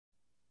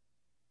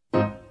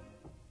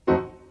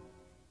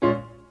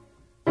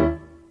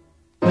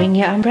Bring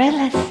your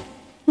umbrellas.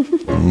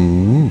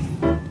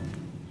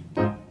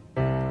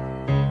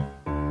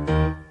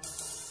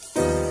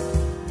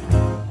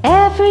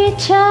 Every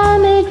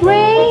time it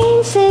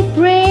rains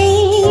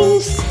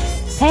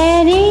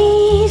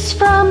pennies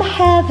from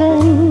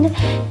heaven.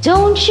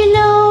 Don't you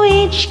know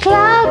each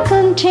cloud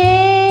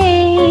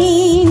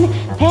contains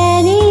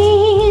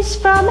pennies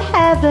from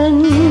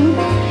heaven?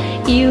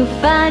 You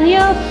find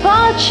your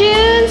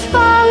fortunes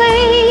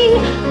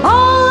falling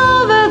all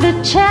over the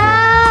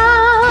town.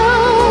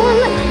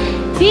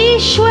 Be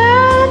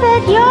sure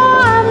that your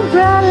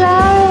umbrella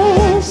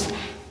is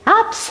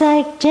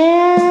upside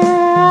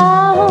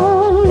down.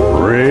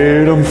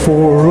 Trade 'em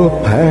for a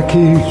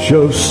package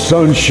of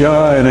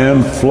sunshine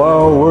and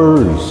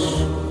flowers.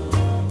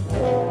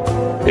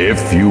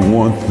 If you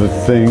want the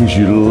things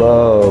you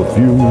love,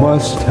 you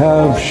must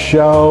have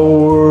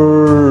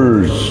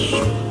showers.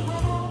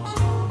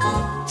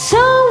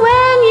 So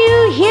when you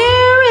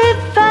hear it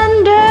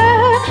thunder,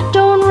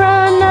 don't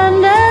run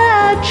under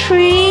a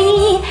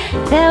tree.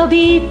 There'll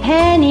be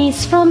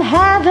pennies from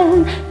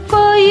heaven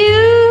for you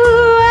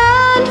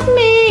and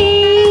me.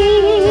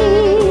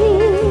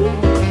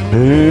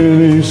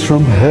 Pennies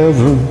from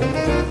heaven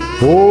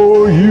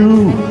for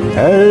you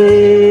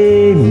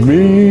and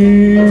me.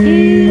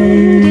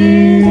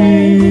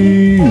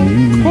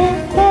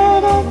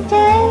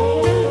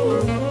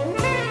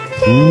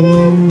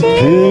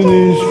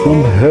 Pennies from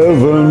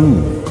heaven.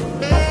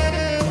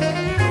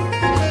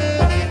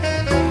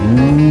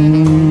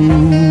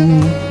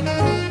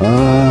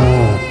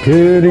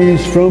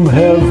 Pennies from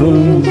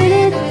heaven.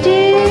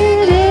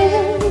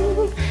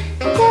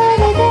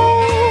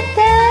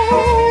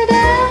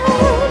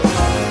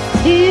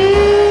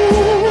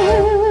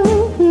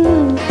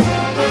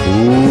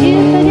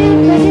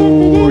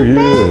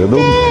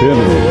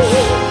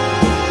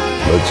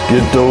 Let's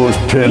get those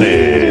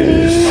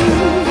pennies.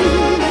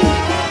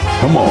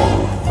 Come on,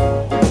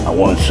 I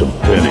want some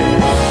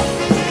pennies.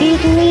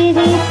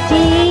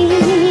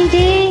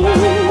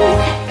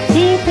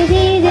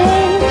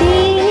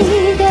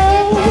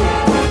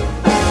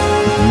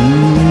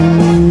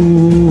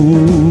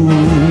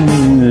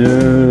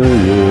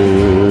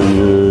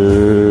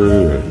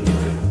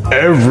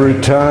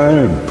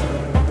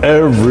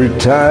 Every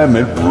time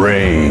it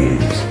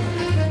rains,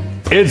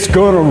 it's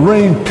gonna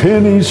rain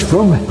pennies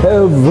from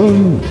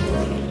heaven.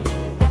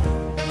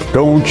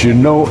 Don't you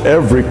know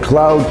every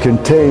cloud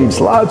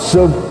contains lots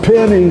of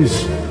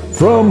pennies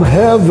from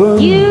heaven?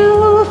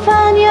 You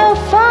find your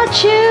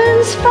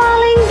fortunes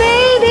falling,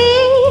 baby,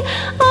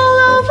 all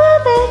over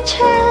the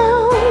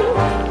town.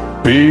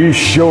 Be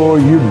sure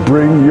you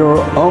bring your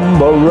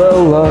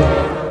umbrella,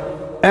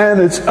 and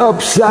it's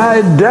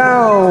upside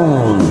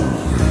down.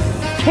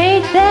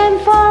 Trade them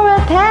for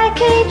a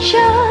package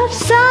of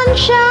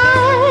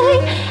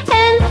sunshine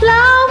and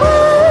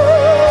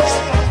flowers.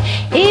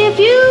 If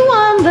you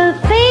want the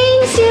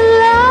things you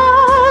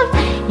love,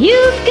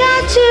 you've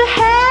got to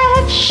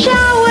have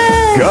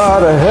showers.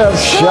 Gotta have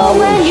showers. So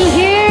when you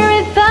hear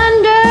it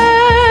thunder,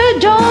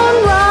 don't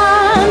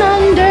run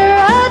under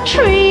a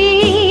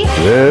tree.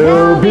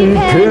 There'll be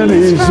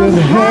pennies in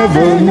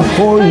heaven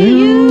for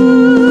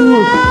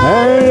you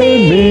and me.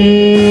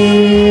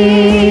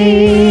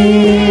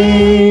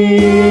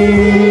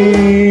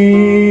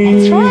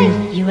 That's right,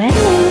 you and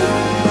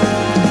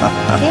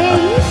me.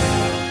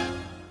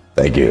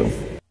 Thank you.